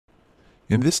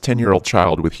In this 10-year-old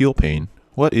child with heel pain,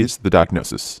 what is the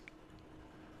diagnosis?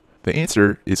 The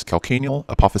answer is calcaneal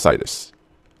apophysitis.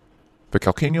 The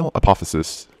calcaneal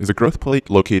apophysis is a growth plate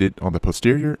located on the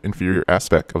posterior inferior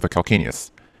aspect of the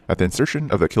calcaneus at the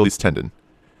insertion of the Achilles tendon.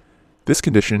 This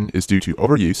condition is due to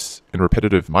overuse and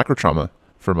repetitive microtrauma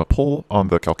from a pull on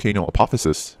the calcaneal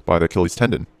apophysis by the Achilles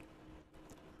tendon.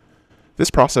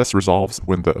 This process resolves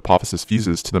when the apophysis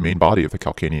fuses to the main body of the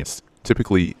calcaneus,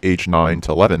 typically age 9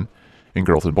 to 11 in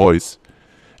girls and boys.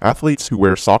 Athletes who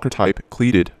wear soccer-type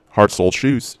cleated, hard-soled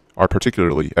shoes are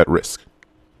particularly at risk.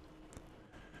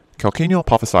 Calcaneal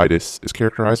apophysitis is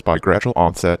characterized by gradual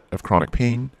onset of chronic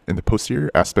pain in the posterior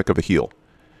aspect of the heel.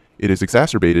 It is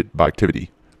exacerbated by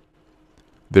activity.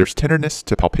 There's tenderness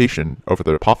to palpation over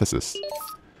the apophysis.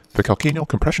 The calcaneal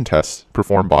compression tests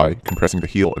performed by compressing the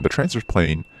heel in the transverse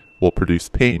plane will produce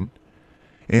pain,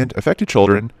 and affected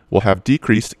children will have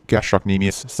decreased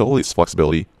gastrocnemius soleus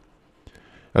flexibility,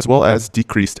 as well as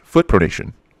decreased foot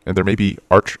pronation, and there may be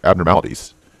arch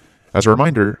abnormalities. As a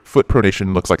reminder, foot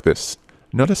pronation looks like this.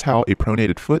 Notice how a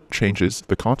pronated foot changes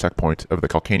the contact point of the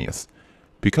calcaneus.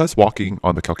 Because walking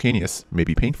on the calcaneus may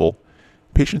be painful,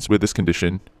 patients with this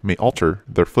condition may alter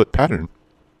their foot pattern.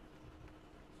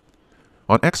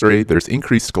 On X-ray, there's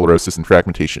increased sclerosis and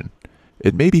fragmentation.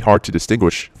 It may be hard to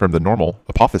distinguish from the normal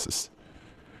apophysis.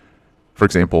 For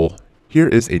example, here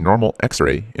is a normal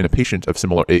X-ray in a patient of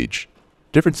similar age.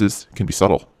 Differences can be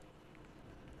subtle.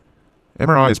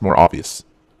 MRI is more obvious.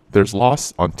 There's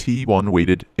loss on T1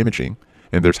 weighted imaging,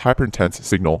 and there's hyperintense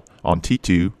signal on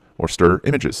T2 or STIR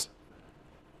images.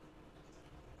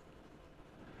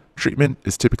 Treatment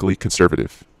is typically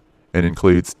conservative and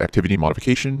includes activity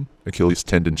modification, Achilles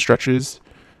tendon stretches,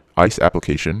 ice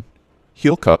application,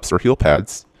 heel cups or heel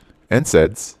pads,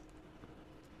 NSAIDs.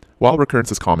 While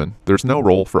recurrence is common, there's no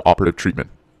role for operative treatment.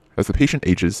 As the patient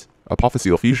ages,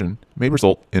 apophyseal fusion may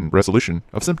result in resolution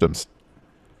of symptoms.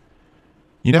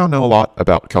 You now know a lot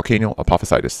about calcaneal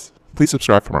apophysitis. Please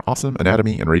subscribe for more awesome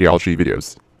anatomy and radiology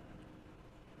videos.